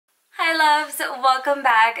Hi loves, welcome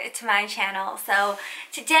back to my channel. So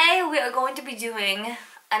today we are going to be doing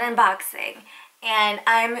an unboxing and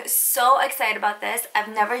I'm so excited about this.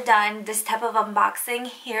 I've never done this type of unboxing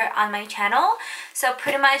here on my channel. So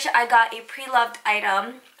pretty much I got a pre-loved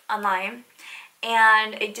item online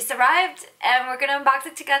and it just arrived and we're gonna unbox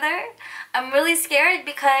it together. I'm really scared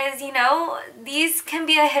because, you know, these can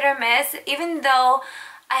be a hit or miss. Even though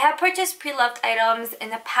I have purchased pre-loved items in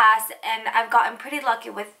the past and I've gotten pretty lucky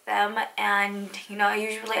with them, and you know, I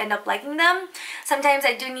usually end up liking them. Sometimes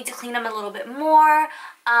I do need to clean them a little bit more,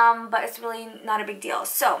 but it's really not a big deal.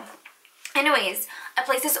 So anyways, I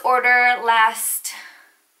placed this order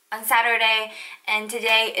on Saturday and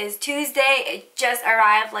today is Tuesday. It just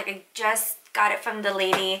arrived, like I just got it from the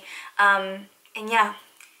lady, and yeah,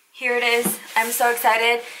 here it is. I'm so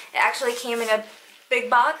excited. It actually came in a big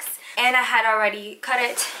box and I had already cut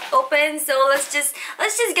it open, so let's just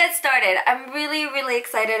get started. I'm really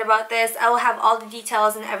excited about this. I will have all the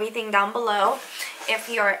details and everything down below if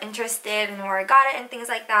you're interested in where I got it and things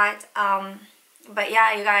like that. But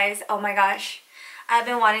yeah, you guys, oh my gosh, I've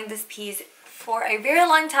been wanting this piece for a very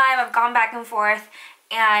long time. I've gone back and forth,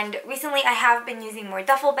 and recently I have been using more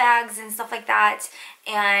duffel bags and stuff like that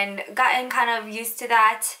and gotten kind of used to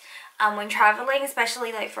that when traveling,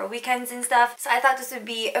 especially like for weekends and stuff. So I thought this would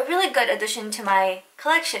be a really good addition to my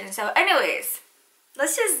collection. So anyways,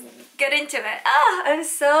 let's just get into it. I'm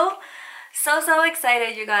so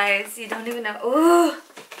excited, you guys. You don't even know. Ooh,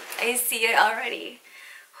 I see it already.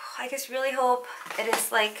 I just really hope it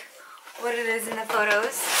is like what it is in the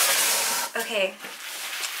photos. Okay,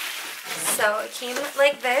 so it came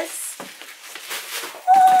like this.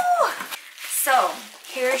 Ooh. So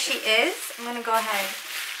here she is. I'm gonna go ahead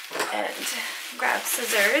and grab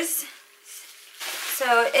scissors.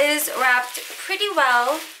 So it is wrapped pretty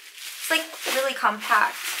well. It's like really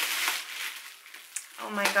compact. Oh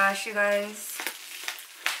my gosh, you guys.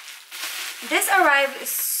 This arrived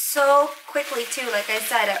so quickly too. Like I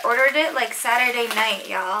said, I ordered it like Saturday night,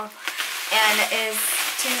 y'all. And it is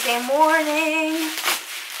Tuesday morning.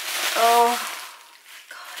 Oh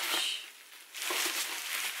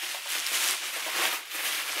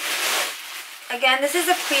again, this is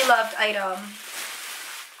a pre-loved item,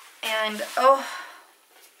 and oh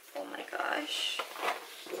my gosh,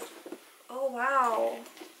 oh wow,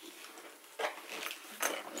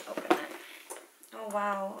 okay, let me open it. Oh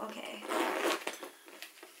wow, okay.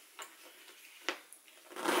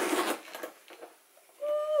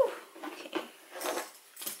 Woo. Okay.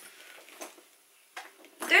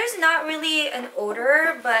 There's not really an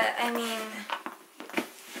odor, but I mean,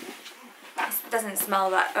 it doesn't smell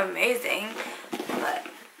that amazing. But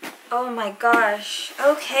oh my gosh,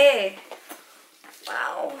 okay,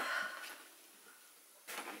 wow.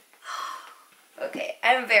 Okay,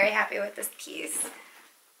 I'm very happy with this piece.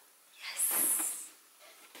 Yes.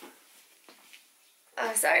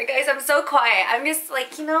 Oh, sorry guys, I'm so quiet. I'm just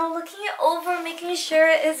like, you know, looking it over, making sure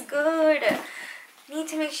it is good. Need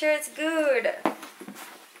to make sure it's good.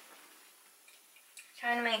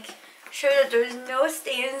 Trying to make sure that there's no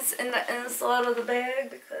stains in the inside of the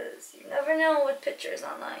bag because you never know with pictures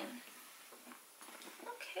online.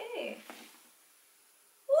 Okay.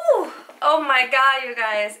 Woo! Oh my god, you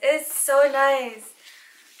guys. It's so nice.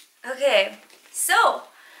 Okay, so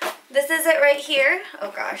this is it right here.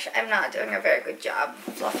 Oh gosh, I'm not doing a very good job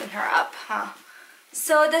fluffing her up, huh?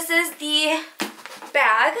 So this is the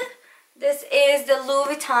bag. This is the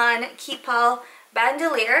Louis Vuitton Keepall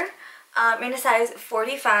Bandouliere in a size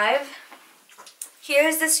 45.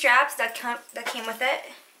 Here's the straps that came with it.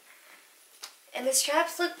 And the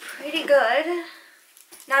straps look pretty good.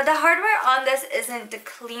 Now the hardware on this isn't the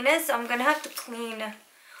cleanest, so I'm gonna have to clean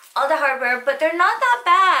all the hardware, but they're not that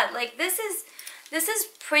bad. Like this is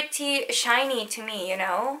pretty shiny to me, you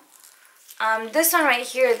know. This one right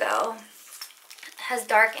here though has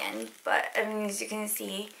darkened, but I mean, as you can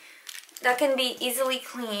see, that can be easily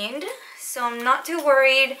cleaned, so I'm not too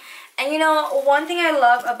worried. And you know, one thing I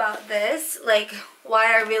love about this, like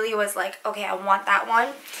why I really was like, okay, I want that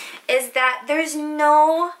one, is that there's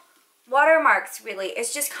no watermarks really.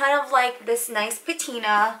 It's just kind of like this nice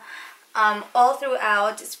patina all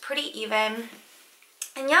throughout. It's pretty even.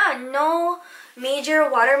 And yeah, no major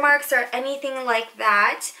watermarks or anything like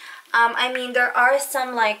that. I mean, there are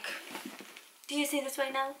some like, do you see this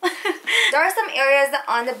right now? There are some areas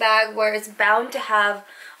on the bag where it's bound to have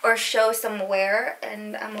or show some wear,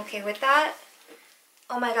 and I'm okay with that.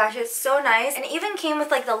 Oh my gosh, it's so nice. And it even came with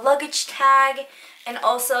like the luggage tag and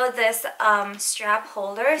also this strap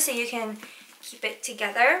holder so you can keep it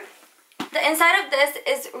together. The inside of this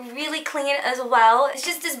is really clean as well. It's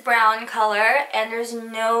just this brown color and there's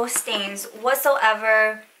no stains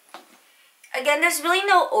whatsoever. Again, there's really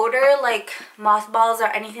no odor like mothballs or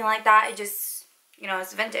anything like that. It just, you know,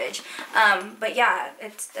 it's vintage. But yeah,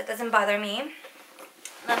 that doesn't bother me.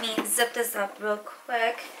 Let me zip this up real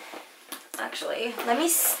quick. Actually, let me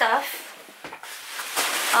stuff.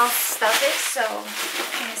 I'll stuff it so you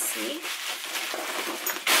can see.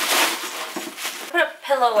 Put a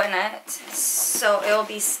pillow in it so it will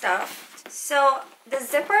be stuffed. So the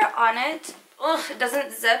zipper on it, it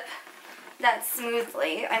doesn't zip that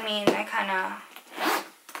smoothly. I mean, I kind of,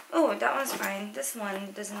 oh, that one's fine. This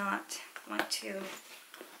one does not want to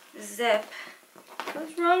zip.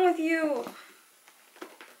 What's wrong with you?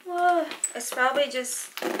 Whoa. It's probably just,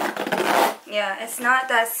 yeah, it's not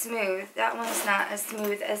that smooth. That one's not as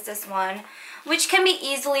smooth as this one, which can be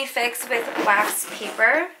easily fixed with wax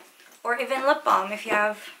paper or even lip balm if you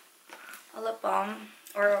have a lip balm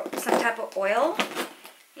or some type of oil.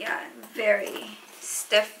 Yeah, very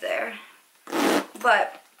stiff there.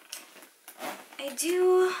 But I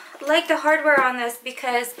do like the hardware on this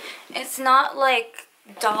because it's not like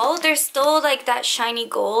dull. There's still like that shiny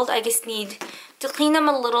gold. I just need to clean them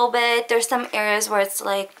a little bit. There's some areas where it's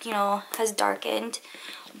like, you know, has darkened.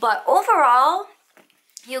 But overall,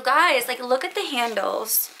 you guys, like, look at the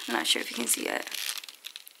handles. I'm not sure if you can see it.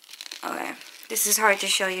 Okay, this is hard to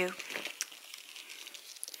show you.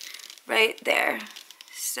 Right there.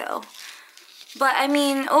 So, but I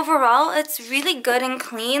mean, overall, it's really good and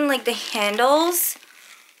clean. Like, the handles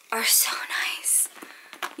are so nice.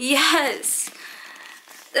 Yes.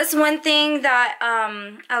 That's one thing that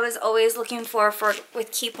I was always looking for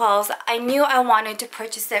with Keepalls. I knew I wanted to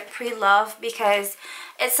purchase it pre-loved because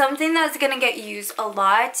it's something that's gonna get used a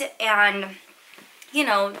lot, and you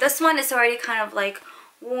know, this one is already kind of like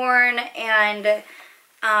worn, and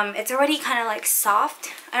it's already kind of like soft.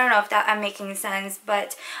 I don't know if that I'm making sense,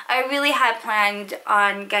 but I really had planned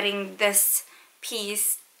on getting this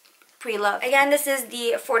piece pre-loved. Again, this is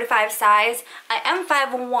the 45 size. I am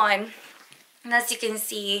 5'1", and as you can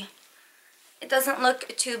see, it doesn't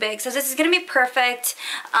look too big, so this is gonna be perfect.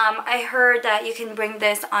 I heard that you can bring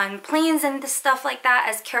this on planes and stuff like that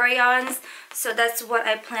as carry-ons, so that's what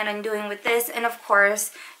I plan on doing with this. And of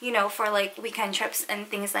course, you know, for like weekend trips and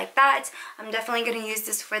things like that, I'm definitely gonna use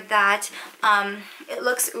this for that. It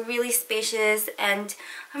looks really spacious, and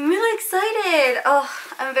I'm really excited. Oh,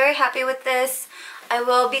 I'm very happy with this. I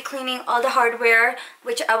will be cleaning all the hardware,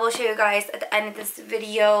 which I will show you guys at the end of this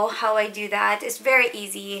video how I do that. It's very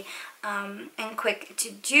easy and quick to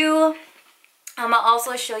do. I'll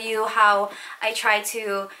also show you how I try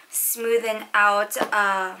to smoothen out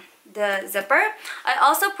the zipper. I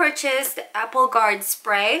also purchased Apple Guard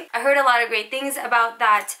spray. I heard a lot of great things about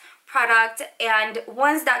that product, and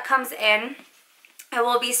once that comes in, I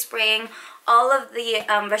will be spraying all of the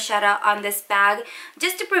vachetta on this bag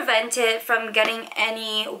just to prevent it from getting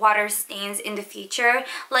any water stains in the future.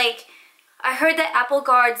 Like, I heard that Apple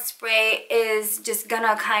Guard spray is just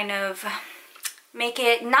gonna kind of make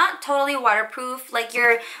it not totally waterproof. Like,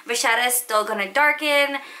 your vachetta is still gonna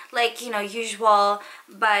darken, like, you know, usual,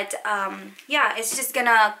 but yeah, it's just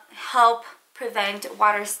gonna help prevent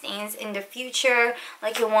water stains in the future.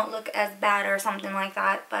 Like, it won't look as bad or something like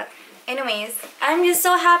that. But anyways, I'm just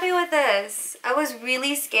so happy with this. I was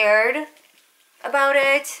really scared about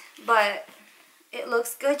it, but it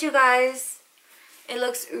looks good, you guys. It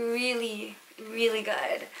looks really, really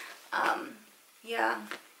good. Yeah,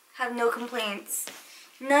 have no complaints.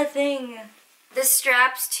 Nothing. The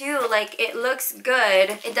straps too, like, it looks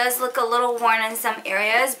good. It does look a little worn in some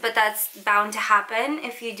areas, but that's bound to happen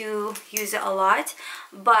if you do use it a lot.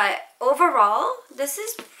 But overall, this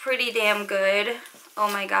is pretty damn good. Oh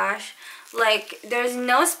my gosh. Like, there's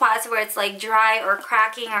no spots where it's like dry or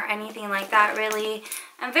cracking or anything like that, really.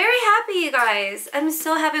 I'm very happy, you guys. I'm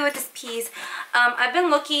so happy with this piece. I've been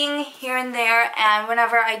looking here and there, and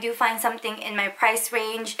whenever I do find something in my price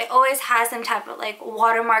range, it always has some type of like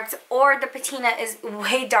watermarks, or the patina is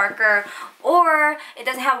way darker, or it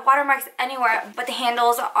doesn't have watermarks anywhere, but the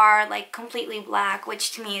handles are like completely black,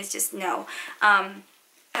 which to me is just no.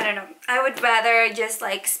 I don't know. I would rather just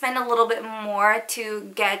like spend a little bit more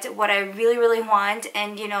to get what I really, really want.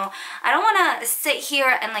 And you know, I don't want to sit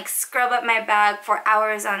here and like scrub up my bag for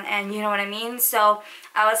hours on end, you know what I mean? So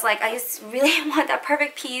I was like, I just really want that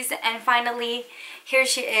perfect piece, and finally here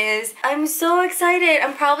she is. I'm so excited.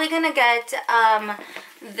 I'm probably gonna get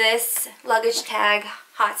this luggage tag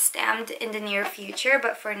hot stamped in the near future,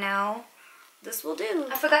 but for now, this will do.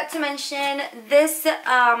 I forgot to mention, this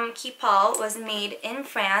Keepall was made in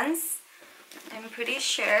France. I'm pretty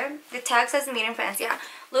sure. The tag says made in France, yeah.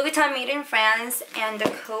 Louis Vuitton made in France, and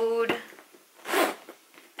the code,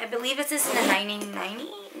 I believe this is in the 1990.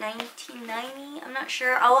 I'm not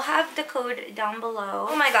sure. I'll have the code down below.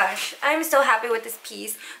 Oh my gosh, I'm so happy with this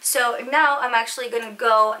piece. So now I'm actually gonna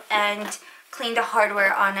go and clean the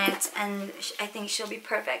hardware on it, and I think she'll be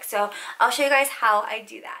perfect. So I'll show you guys how I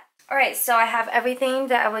do that. Alright, so I have everything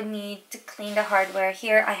that I would need to clean the hardware.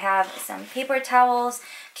 Here I have some paper towels,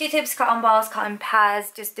 Q-tips, cotton balls, cotton pads,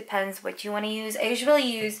 just depends what you want to use. I usually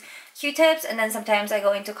use Q-tips, and then sometimes I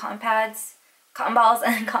go into cotton pads, cotton balls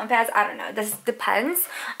and cotton pads. I don't know, this depends.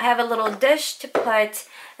 I have a little dish to put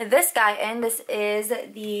this guy in. This is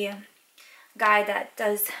the guy that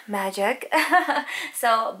does magic.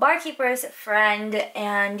 So barkeeper's friend,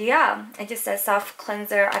 and yeah, it just says soft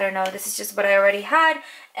cleanser. I don't know, this is just what I already had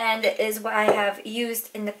and is what I have used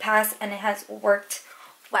in the past, and it has worked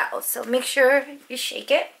well. So make sure you shake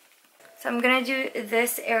it. So I'm gonna do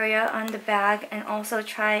this area on the bag and also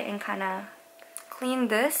try and kind of clean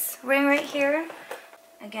this ring right here.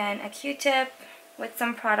 Again, a Q-tip with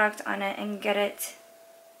some product on it and get it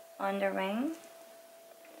on the ring.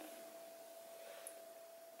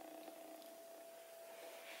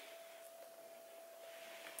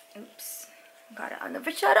 Oops, got it on the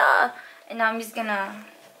vachetta. And now I'm just gonna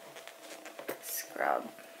scrub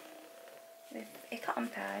with a cotton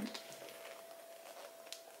pad.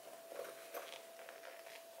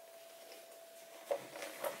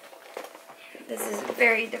 This is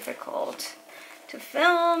very difficult to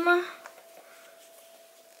film. I'm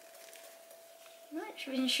not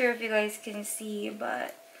even sure if you guys can see,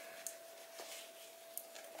 but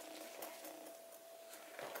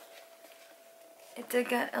it did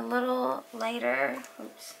get a little lighter.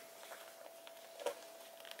 Oops.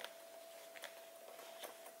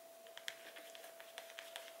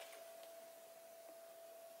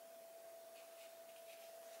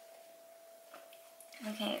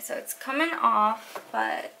 Okay, so it's coming off,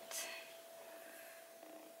 but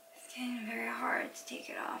it's getting very hard to take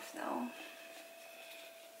it off though.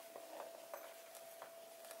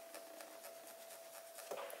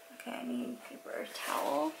 Okay, I need a paper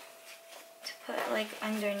towel to put like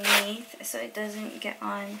underneath so it doesn't get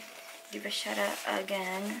on the vachetta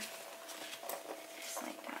again. Just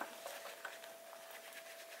like that.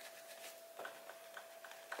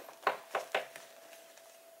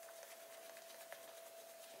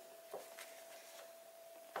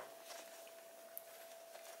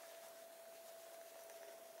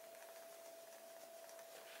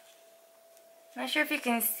 Not sure if you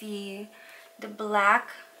can see, the black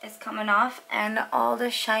is coming off and all the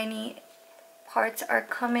shiny parts are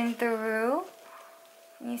coming through.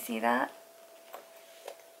 Can you see that?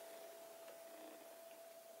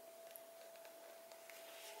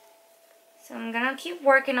 So I'm gonna keep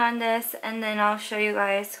working on this and then I'll show you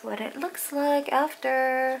guys what it looks like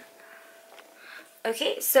after.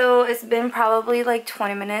 Okay, so it's been probably like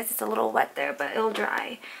 20 minutes. It's a little wet there, but it'll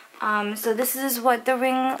dry. So this is what the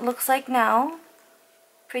ring looks like now.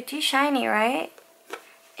 Pretty shiny, right?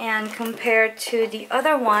 And compared to the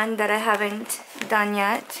other one that I haven't done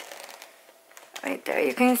yet, right there,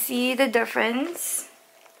 you can see the difference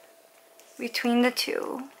between the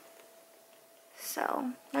two.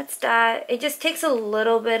 So that's that. It just takes a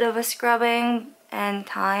little bit of a scrubbing and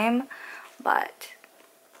time, but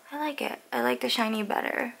I like it. I like the shiny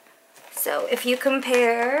better. So if you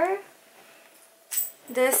compare,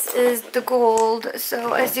 this is the gold.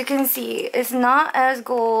 So as you can see, it's not as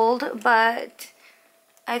gold, but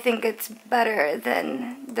I think it's better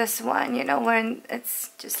than this one, you know, when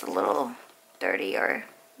it's just a little dirty or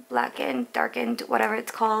blackened, darkened, whatever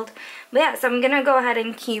it's called. But yeah, so I'm gonna go ahead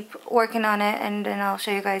and keep working on it, and then I'll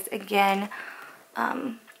show you guys again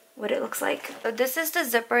what it looks like. So this is the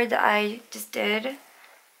zipper that I just did.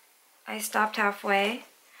 I stopped halfway,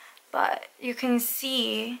 but you can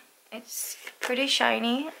see it's pretty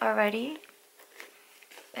shiny already.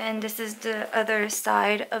 And this is the other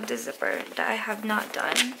side of the zipper that I have not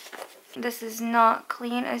done. This is not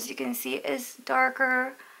clean, as you can see, it's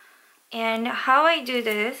darker. And how I do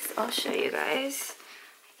this, I'll show you guys.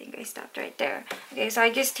 I think I stopped right there. Okay, so I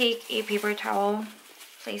just take a paper towel,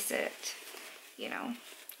 place it, you know,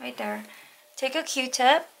 right there. Take a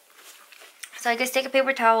Q-tip. So I just take a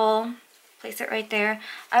paper towel, place it right there.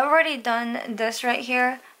 I've already done this right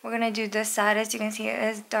here. We're gonna do this side. As you can see, it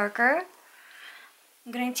is darker.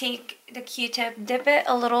 I'm gonna take the Q-tip, dip it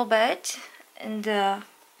a little bit in the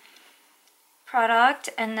product,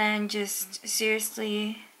 and then just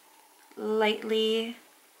seriously lightly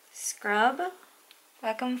scrub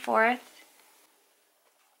back and forth,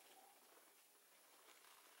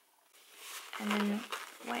 and then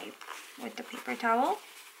wipe with the paper towel.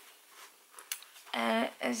 And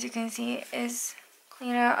as you can see, it's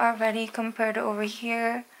cleaner already compared to over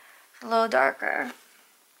here. a little darker.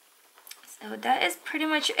 So that is pretty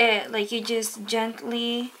much it. Like, you just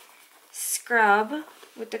gently scrub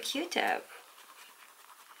with the Q-tip.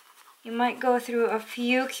 You might go through a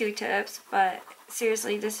few Q-tips, but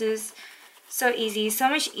seriously, this is so easy. So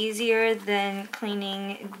much easier than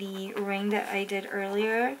cleaning the ring that I did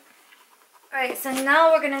earlier. Alright, so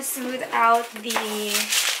now we're gonna smooth out the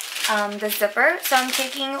zipper. So I'm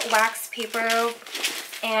taking wax paper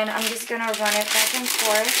and I'm just gonna run it back and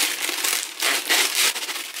forth.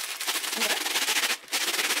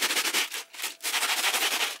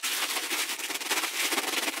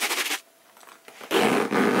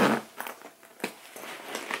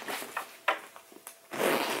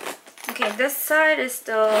 Okay, this side is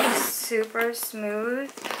still super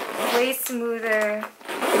smooth, way smoother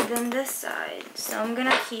than this side. So I'm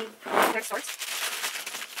gonna keep their sorts.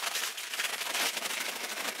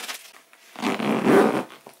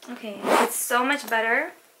 Okay, it's so much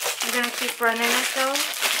better. I'm gonna keep running it though.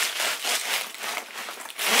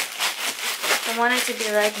 I want it to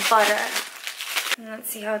be like butter. And let's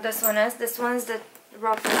see how this one is. This one's the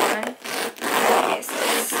rough one. Okay, so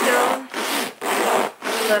it's still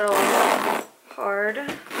a little hard.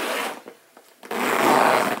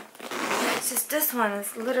 It's just this one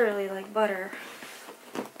is literally like butter.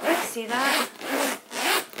 See that?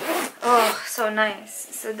 Oh, so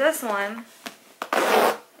nice. So this one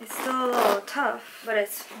is still a little tough, but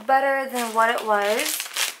it's better than what it was.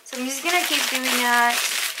 So I'm just gonna keep doing that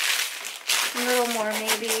a little more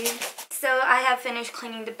maybe. So I have finished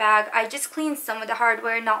cleaning the bag. I just cleaned some of the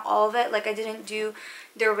hardware, not all of it. Like, I didn't do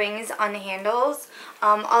the rings on the handles.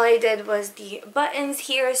 All I did was the buttons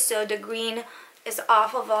here, so the green is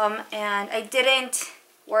off of them, and I didn't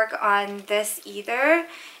work on this either.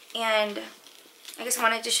 And I just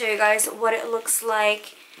wanted to show you guys what it looks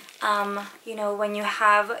like, you know, when you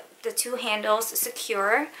have the two handles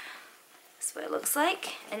secure. That's what it looks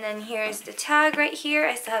like. And then here's the tag right here.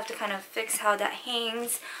 I still have to kind of fix how that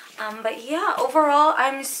hangs. But yeah, overall,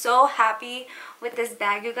 I'm so happy with this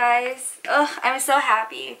bag, you guys. Ugh, I'm so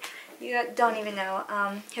happy. You don't even know.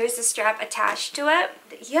 Here's the strap attached to it.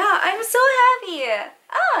 Yeah, I'm so happy.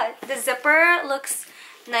 The zipper looks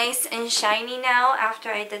nice and shiny now after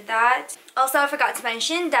I did that. Also, I forgot to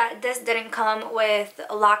mention that this didn't come with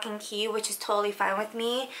a lock and key, which is totally fine with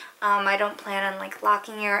me. I don't plan on like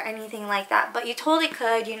locking it or anything like that, but you totally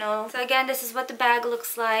could, you know. So again, this is what the bag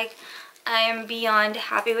looks like. I am beyond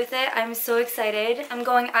happy with it. I'm so excited. I'm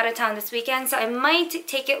going out of town this weekend, so I might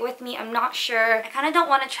take it with me. I'm not sure. I kind of don't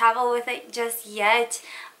want to travel with it just yet.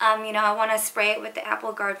 You know, I want to spray it with the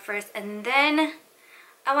Apple Guard first, and then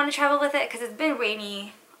I want to travel with it because it's been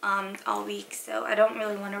rainy all week, so I don't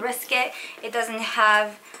really want to risk it. It doesn't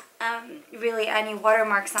have really any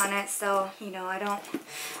watermarks on it, so you know, I don't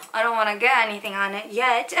want to get anything on it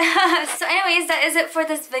yet. So anyways, that is it for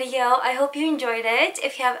this video. I hope you enjoyed it.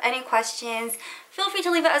 If you have any questions, feel free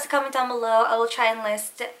to leave it as a comment down below. I will try and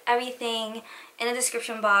list everything in the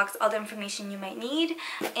description box, all the information you might need.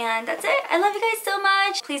 And that's it. I love you guys so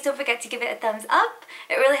much. Please don't forget to give it a thumbs up.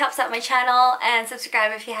 It really helps out my channel, and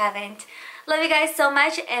subscribe if you haven't. Love you guys so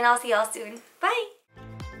much, and I'll see y'all soon. Bye!